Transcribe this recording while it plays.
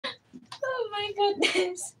my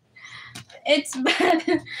goodness. It's bad.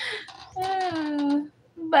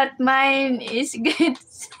 But mine is good.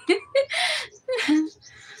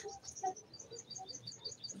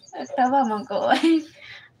 Tawa man ko.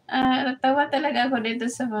 Natawa talaga ako dito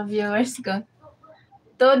sa mga viewers ko.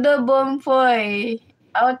 Todo Bomfoy.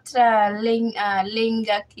 Outra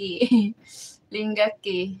Lingaki.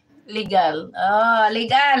 Lingaki. Legal. Oh,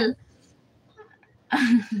 legal.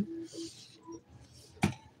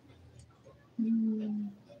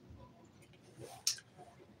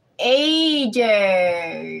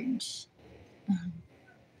 Aged.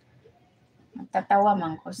 Tatawa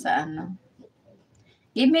man ko sa ano.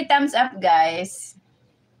 Give me thumbs up, guys.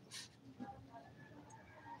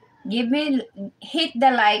 Hit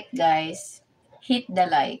the like, guys. Hit the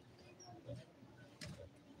like.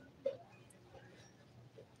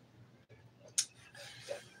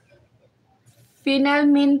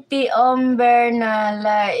 Finalmente omber na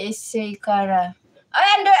la isikara.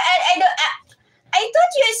 I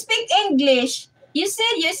thought you speak English. You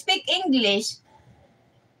said you speak English.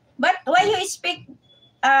 But why you speak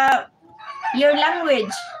your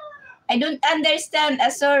language? I don't understand,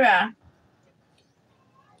 Asura.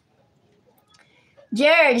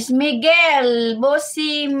 George, Miguel,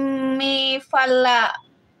 Bosi, Mi, Fala,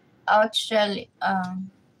 Australia.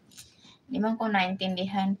 Di man ko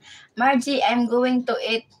naintindihan. Margie, I'm going to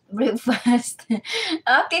eat breakfast.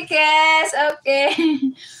 Okay, Kes. Okay.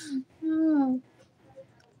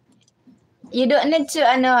 You don't need to,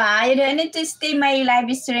 you don't need to stay my live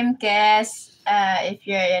stream, Kes. If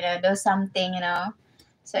you're, do something,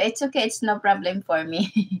 So it's okay. It's no problem for me.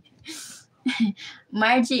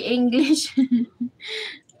 Margie English.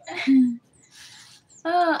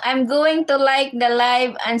 Oh, I'm going to like the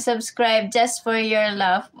live and subscribe just for your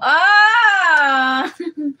love. Ah!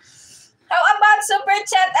 How about super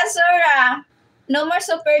chat, Asura? No more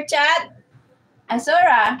super chat?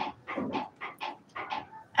 Asura?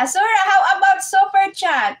 Asura, how about super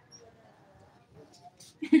chat?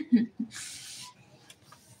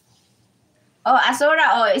 Oh, Asura.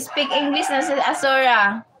 Oh, speak English na si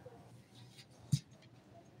Asura.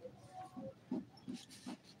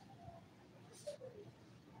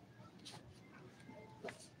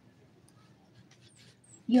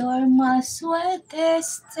 You're my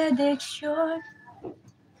sweetest addiction.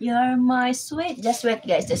 You're my sweet. Just wait,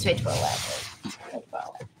 guys. Just wait for a while. Wait for a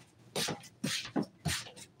while.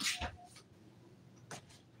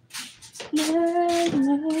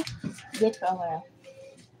 Wait for a while.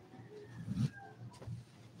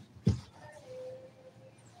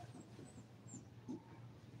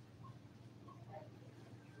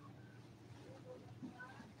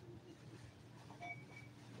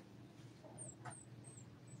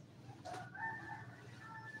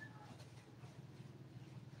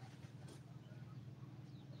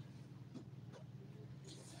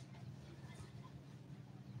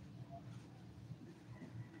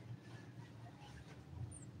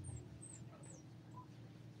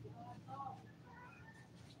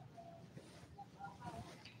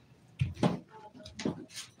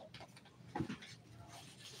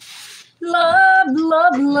 Love,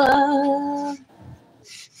 love, love.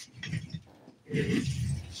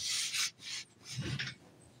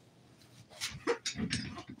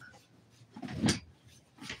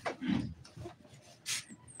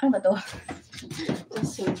 Ano ba to?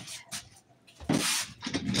 Sweet.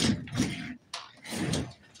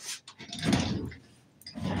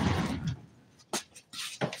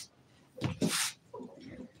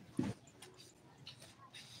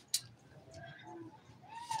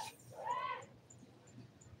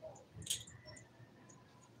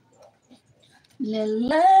 La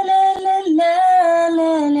la la la la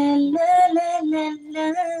la la la la la la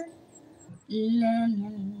la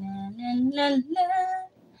la la la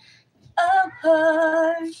of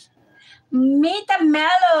her. Mita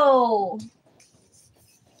Mellow.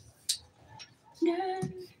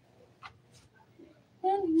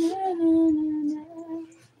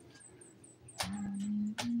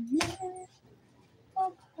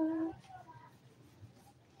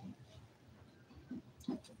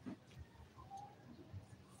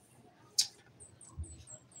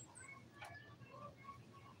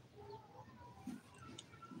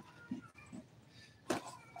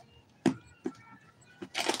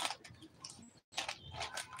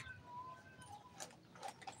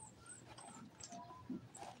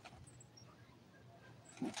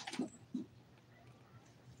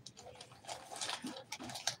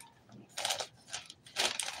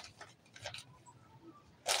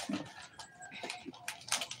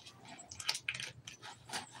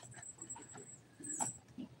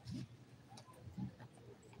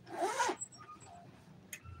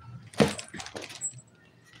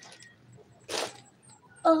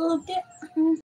 Okay.